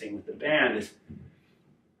what I was saying with the band, is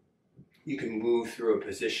you can move through a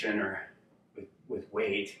position or with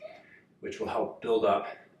weight, which will help build up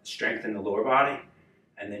strength in the lower body,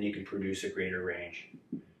 and then you can produce a greater range.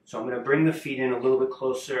 So I'm going to bring the feet in a little bit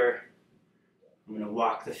closer. I'm going to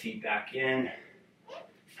walk the feet back into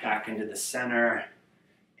the center,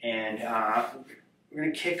 and we're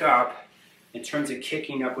going to kick up. In terms of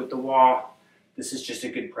kicking up with the wall, this is just a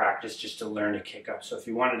good practice just to learn to kick up. So if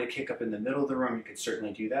you wanted to kick up in the middle of the room, you could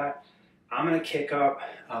certainly do that. I'm going to kick up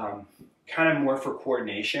kind of more for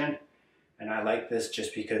coordination, and I like this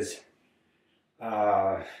just because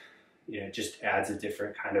it just adds a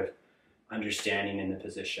different kind of understanding in the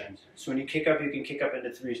position. So when you kick up, you can kick up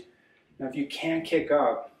into threes. Now if you can't kick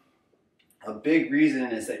up, a big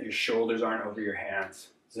reason is that your shoulders aren't over your hands.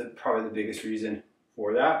 That's probably the biggest reason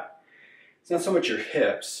for that. It's not so much your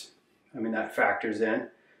hips. I mean, that factors in.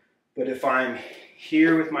 But if I'm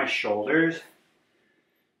here with my shoulders,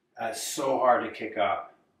 it's so hard to kick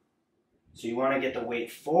up. So you want to get the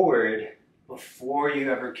weight forward before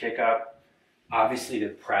you ever kick up. Obviously to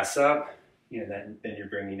press up, then you're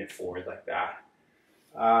bringing it forward like that.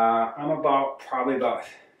 I'm probably about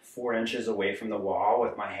 4 inches away from the wall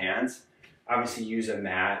with my hands. Obviously use a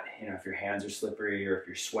mat, if your hands are slippery or if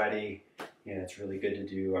you're sweaty, it's really good to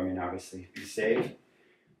do. I mean, obviously be safe,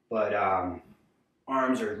 but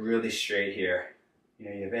arms are really straight here.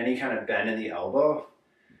 You have any kind of bend in the elbow,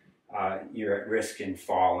 you're at risk in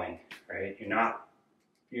falling, right?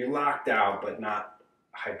 You're locked out, but not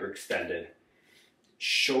hyperextended.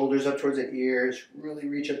 Shoulders up towards the ears, really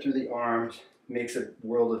reach up through the arms. Makes a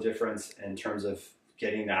world of difference in terms of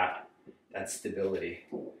getting that stability.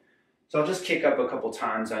 So I'll just kick up a couple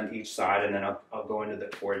times on each side, and then I'll go into the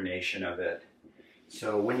coordination of it.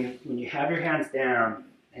 So when you have your hands down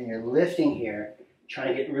and you're lifting here, trying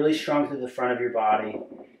to get really strong through the front of your body,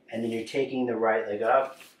 and then you're taking the right leg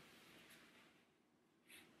up,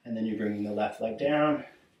 and then you're bringing the left leg down,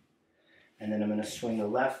 and then I'm going to swing the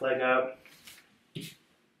left leg up.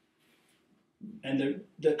 And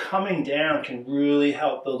the coming down can really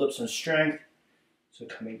help build up some strength. So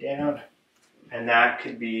coming down, and that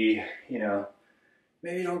could be,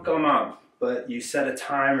 maybe you don't come up, but you set a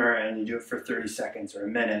timer and you do it for 30 seconds or a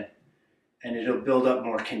minute, and it'll build up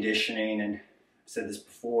more conditioning. And I've said this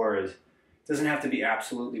before, it doesn't have to be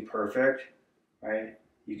absolutely perfect, right?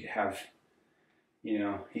 You could have,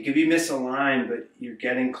 you could be misaligned, but you're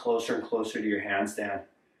getting closer and closer to your handstand,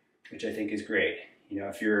 which I think is great.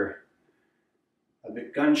 If you're a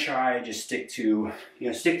bit gun shy, just stick to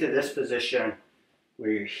this position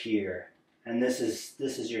where you're here, and this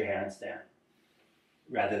is your handstand,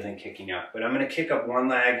 rather than kicking up. But I'm going to kick up one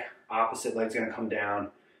leg, opposite leg's going to come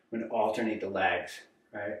down. I'm going to alternate the legs,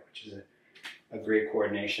 right? Which is a great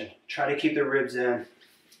coordination. Try to keep the ribs in.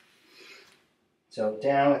 So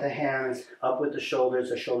down with the hands, up with the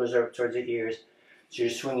shoulders are up towards the ears. So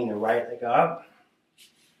you're swinging the right leg up,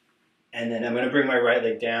 and then I'm going to bring my right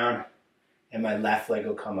leg down, and my left leg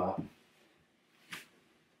will come up.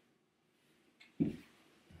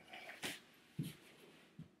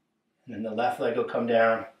 And then the left leg will come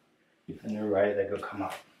down, and the right leg will come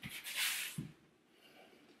up.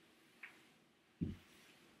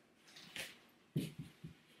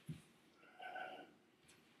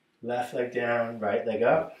 Left leg down, right leg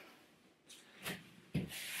up. And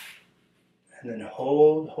then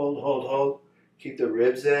hold. Keep the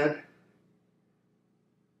ribs in.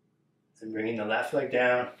 And bringing the left leg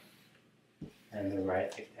down and the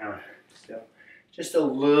right leg down. So just a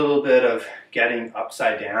little bit of getting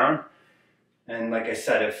upside down. And like I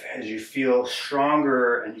said, as you feel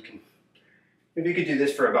stronger, and maybe you could do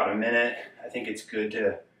this for about a minute. I think it's good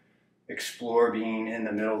to explore being in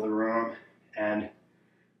the middle of the room, and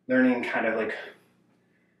learning kind of like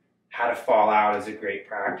how to fall out is a great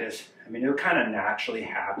practice. I mean, it'll kind of naturally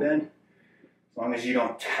happen as long as you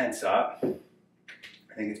don't tense up.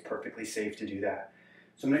 I think it's perfectly safe to do that.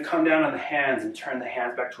 So I'm going to come down on the hands and turn the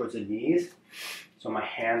hands back towards the knees. So my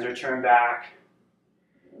hands are turned back.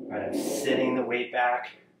 Right, I'm sitting the weight back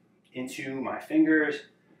into my fingers,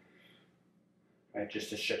 right, just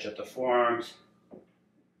to stretch out the forearms.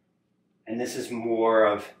 And this is more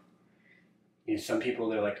of, some people,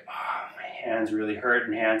 they're like, my hands really hurt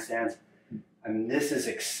in handstands. I mean, this is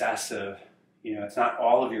excessive. It's not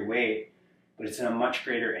all of your weight, but it's in a much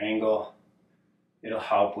greater angle. It'll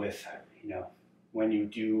help with, when you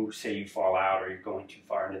do say you fall out or you're going too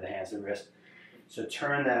far into the hands and wrists. So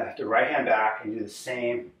turn the right hand back and do the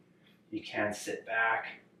same. You can sit back.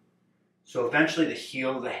 So eventually the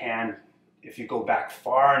heel of the hand, if you go back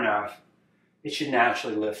far enough, it should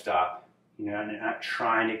naturally lift up. And you're not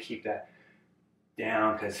trying to keep that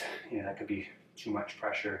down, because that could be too much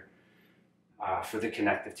pressure for the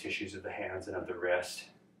connective tissues of the hands and of the wrist.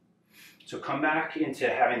 So come back into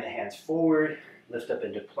having the hands forward, lift up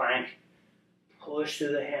into plank, push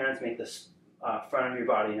through the hands, make the front of your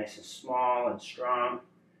body nice and small and strong,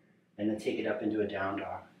 and then take it up into a down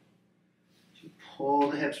dog. So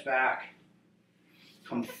pull the hips back,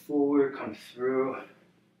 come forward, come through,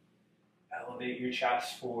 elevate your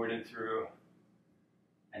chest forward and through,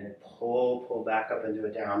 and then pull back up into a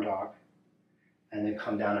down dog, and then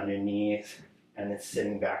come down on your knees, and then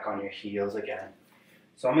sitting back on your heels again.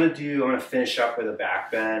 So I'm going to finish up with a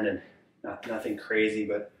back bend, and nothing crazy,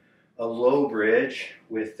 but a low bridge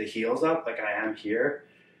with the heels up, like I am here,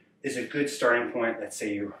 is a good starting point. Let's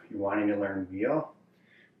say you're wanting to learn wheel,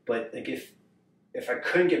 but like if I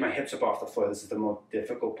couldn't get my hips up off the floor, this is the most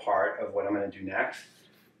difficult part of what I'm going to do next,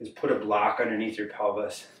 is put a block underneath your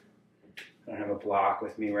pelvis I don't have a block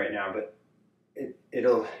with me right now, but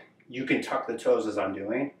you can tuck the toes as I'm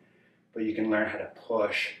doing, but you can learn how to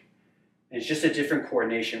push. And it's just a different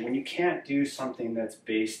coordination. When you can't do something that's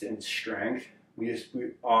based in strength, we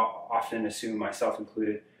often assume, myself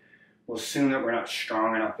included, we'll assume that we're not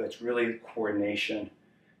strong enough, but it's really coordination.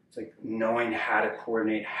 It's like knowing how to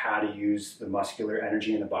coordinate, how to use the muscular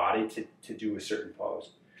energy in the body to do a certain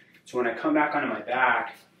pose. So when I come back onto my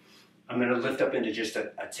back, I'm going to lift up into just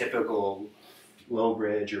a typical low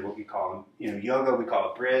bridge, or what we call, yoga, we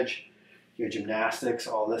call it bridge. Gymnastics,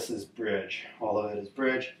 all this is bridge. All of it is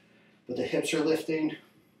bridge. But the hips are lifting.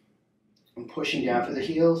 I'm pushing down through the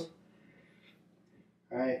heels.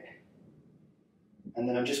 All right. And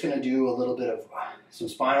then I'm just going to do a little bit of some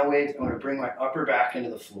spinal waves. I'm going to bring my upper back into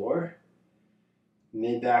the floor.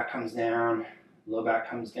 Mid back comes down. Low back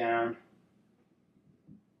comes down.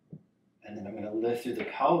 And then I'm going to lift through the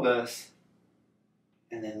pelvis.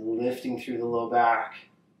 And then lifting through the low back.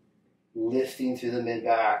 Lifting through the mid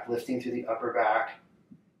back. Lifting through the upper back.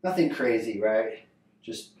 Nothing crazy, right?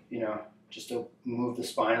 Just to move the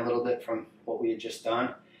spine a little bit from what we had just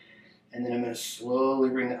done. And then I'm going to slowly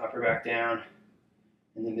bring the upper back down,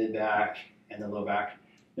 and the mid back, and the low back.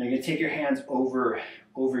 Then you're going to take your hands over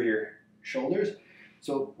your shoulders.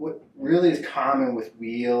 So what really is common with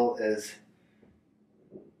wheel is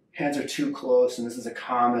hands are too close, and this is a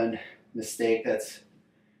common mistake that's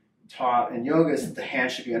taught in yoga, is that the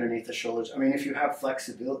hands should be underneath the shoulders. I mean, if you have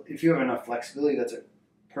flexibility, if you have enough flexibility, that's a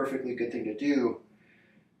perfectly good thing to do.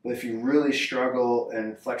 But if you really struggle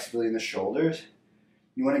in flexibility in the shoulders,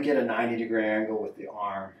 you want to get a 90-degree angle with the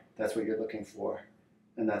arm. That's what you're looking for.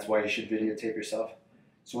 And that's why you should videotape yourself.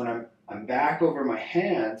 So when I'm back over my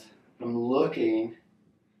hands, I'm looking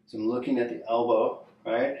at the elbow,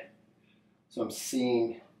 right? So I'm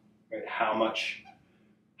seeing, right, how much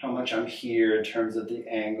I'm here in terms of the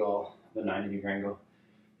angle, the 90-degree angle.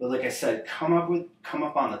 But like I said, come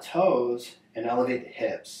up on the toes and elevate the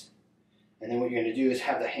hips. And then what you're going to do is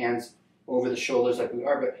have the hands over the shoulders like we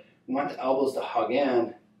are, but we want the elbows to hug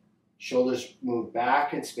in, shoulders move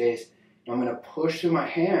back in space. And I'm going to push through my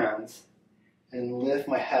hands and lift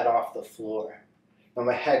my head off the floor. Now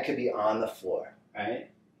my head could be on the floor, right?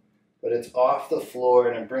 But it's off the floor,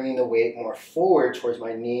 and I'm bringing the weight more forward towards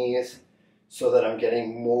my knees so that I'm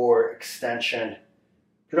getting more extension,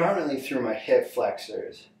 predominantly through my hip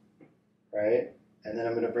flexors, right? And then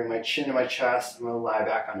I'm going to bring my chin to my chest. I'm going to lie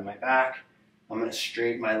back onto my back. I'm going to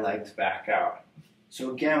straighten my legs back out.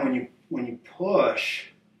 So again, when you push,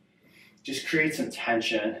 just create some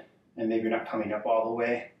tension, and maybe you're not coming up all the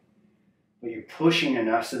way, but you're pushing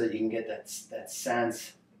enough so that you can get that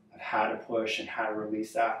sense of how to push and how to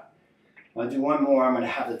release that. I'm going to do one more. I'm going to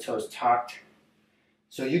have the toes tucked.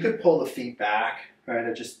 So you could pull the feet back, right?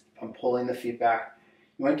 I'm pulling the feet back.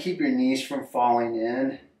 You want to keep your knees from falling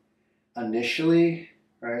in initially,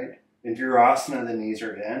 right? In Virasana, the knees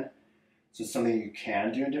are in. So it's something you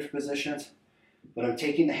can do in different positions. But I'm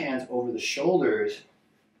taking the hands over the shoulders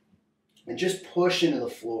and just push into the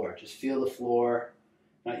floor. Just feel the floor.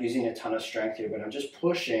 Not using a ton of strength here, but I'm just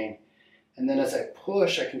pushing. And then as I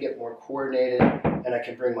push, I can get more coordinated, and I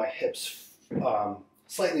can bring my hips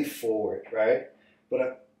slightly forward, right?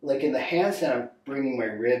 But like in the handstand, I'm bringing my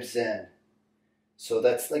ribs in. So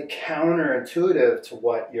that's like counterintuitive to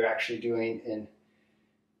what you're actually doing in,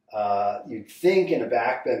 you'd think in a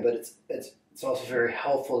back bend, but it's also very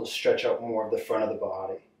helpful to stretch out more of the front of the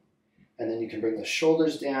body. And then you can bring the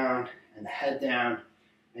shoulders down and the head down,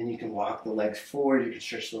 and you can walk the legs forward. You can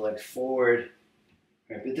stretch the legs forward.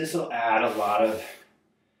 Right? But this will add a lot of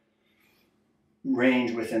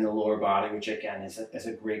range within the lower body, which again is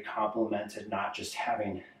a great complement to not just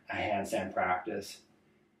having a handstand practice,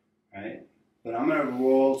 right? But I'm going to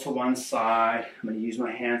roll to one side. I'm going to use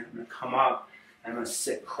my hands. I'm going to come up, and I'm going to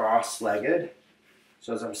sit cross-legged.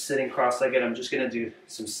 So as I'm sitting cross-legged, I'm just going to do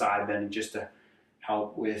some side bending just to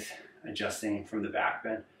help with adjusting from the back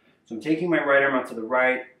bend. So I'm taking my right arm out to the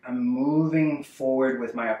right. I'm moving forward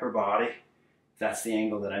with my upper body, if that's the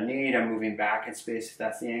angle that I need. I'm moving back in space if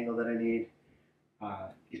that's the angle that I need.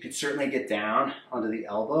 You could certainly get down onto the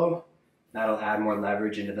elbow. That'll add more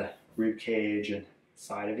leverage into the rib cage and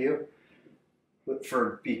side of you. But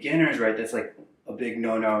for beginners, right, that's like a big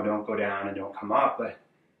no-no, don't go down and don't come up, but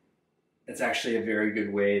it's actually a very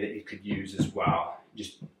good way that you could use as well.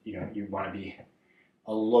 Just, you want to be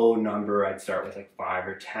a low number. I'd start with like 5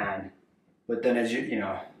 or 10. But then as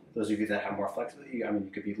those of you that have more flexibility,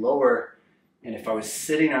 you could be lower. And if I was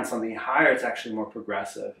sitting on something higher, it's actually more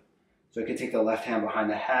progressive. So I could take the left hand behind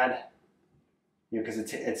the head, because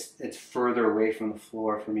it's further away from the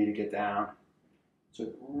floor for me to get down.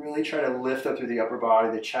 So really try to lift up through the upper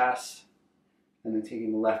body, the chest, and then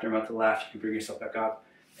taking the left arm out to the left, you can bring yourself back up,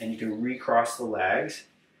 and you can recross the legs.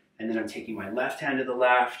 And then I'm taking my left hand to the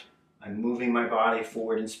left. I'm moving my body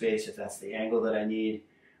forward in space if that's the angle that I need.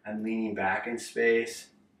 I'm leaning back in space.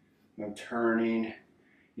 I'm turning.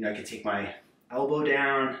 You know, I can take my elbow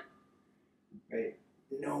down, right?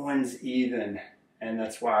 No one's even. And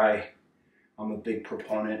that's why I'm a big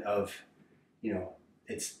proponent of, you know,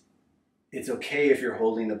 it's okay if you're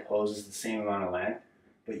holding the poses the same amount of length,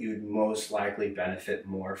 but you would most likely benefit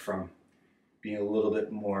more from being a little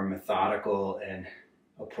bit more methodical and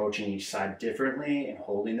approaching each side differently and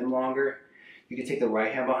holding them longer. You can take the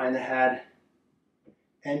right hand behind the head,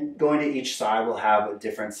 and going to each side will have a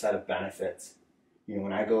different set of benefits. You know,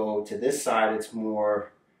 when I go to this side, it's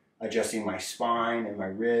more adjusting my spine and my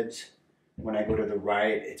ribs. When I go to the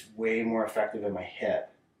right, it's way more effective in my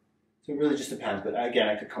hip. So it really just depends. But again,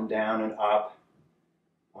 I could come down and up.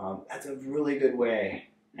 That's a really good way.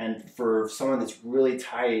 And for someone that's really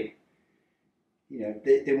tight, you know,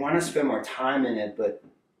 they want to spend more time in it, but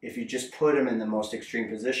if you just put them in the most extreme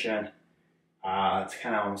position, it's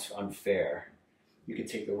kind of almost unfair. You can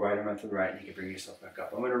take the right arm to the right and you can bring yourself back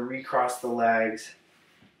up. I'm going to recross the legs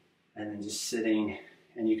and then just sitting,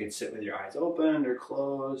 and you can sit with your eyes open or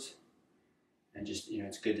closed, and just, you know,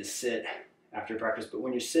 it's good to sit after practice. But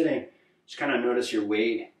when you're sitting, just kind of notice your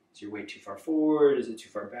weight. Is your weight too far forward? Is it too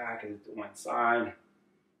far back? Is it to one side?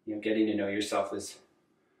 You know, getting to know yourself is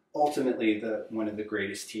ultimately one of the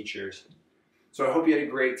greatest teachers. So I hope you had a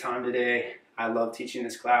great time today. I love teaching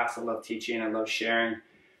this class. I love teaching. I love sharing.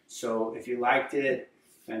 So if you liked it,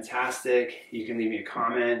 fantastic. You can leave me a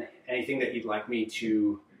comment. Anything that you'd like me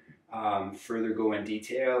to further go in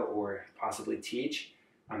detail or possibly teach,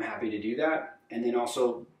 I'm happy to do that. And then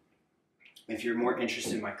also, if you're more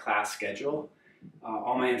interested in my class schedule,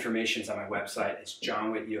 all my information is on my website. It's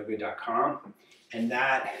jonwittyoga.com. And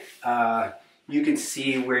that you can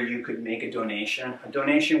see where you could make a donation. A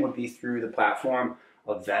donation would be through the platform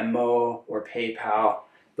of Venmo or PayPal,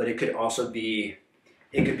 but it could also be,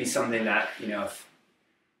 it could be something that,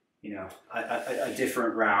 a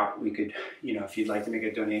different route. We could, if you'd like to make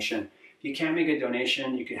a donation. If you can't make a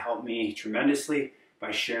donation, you can help me tremendously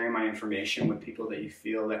by sharing my information with people that you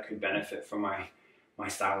feel that could benefit from my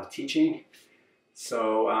style of teaching.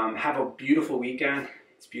 So have a beautiful weekend.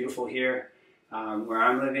 It's beautiful here where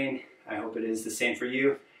I'm living. I hope it is the same for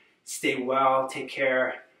you. Stay well, take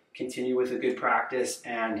care, continue with a good practice,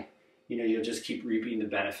 and you'll just keep reaping the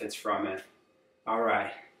benefits from it. All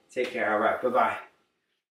right, take care. All right, bye-bye.